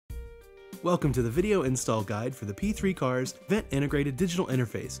Welcome to the video install guide for the P3 Cars Vent Integrated Digital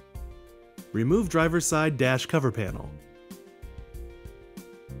Interface. Remove driver's side dash cover panel.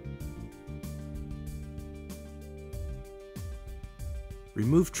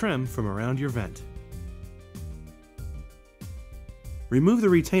 Remove trim from around your vent. Remove the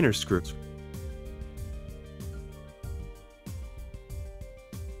retainer screws.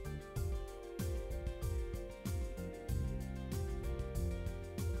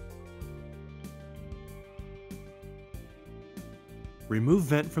 Remove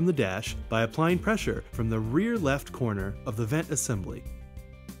vent from the dash by applying pressure from the rear left corner of the vent assembly.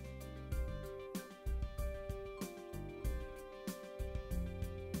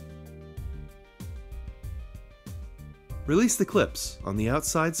 Release the clips on the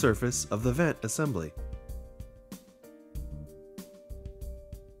outside surface of the vent assembly.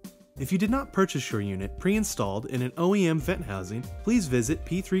 If you did not purchase your unit pre-installed in an OEM vent housing, please visit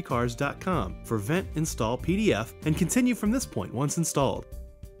p3cars.com for vent install PDF and continue from this point once installed.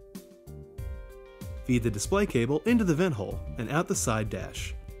 Feed the display cable into the vent hole and out the side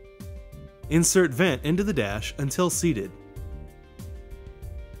dash. Insert vent into the dash until seated.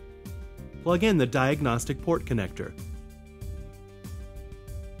 Plug in the diagnostic port connector.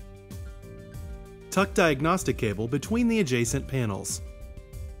 Tuck diagnostic cable between the adjacent panels.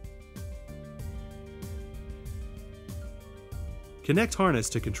 Connect harness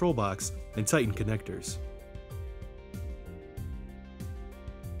to control box and tighten connectors.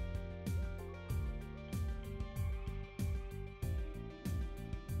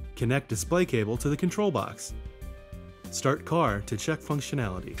 Connect display cable to the control box. Start car to check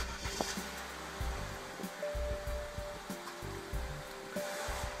functionality.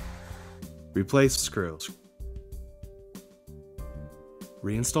 Replace screw.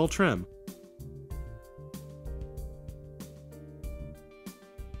 Reinstall trim.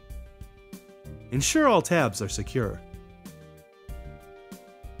 Ensure all tabs are secure.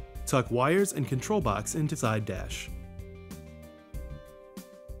 Tuck wires and control box into side dash.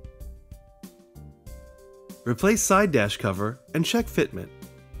 Replace side dash cover and check fitment.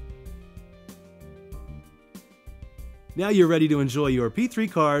 Now you're ready to enjoy your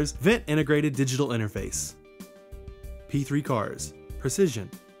P3 Cars Vent Integrated Digital Interface. P3 Cars. Precision,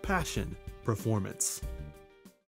 passion, performance.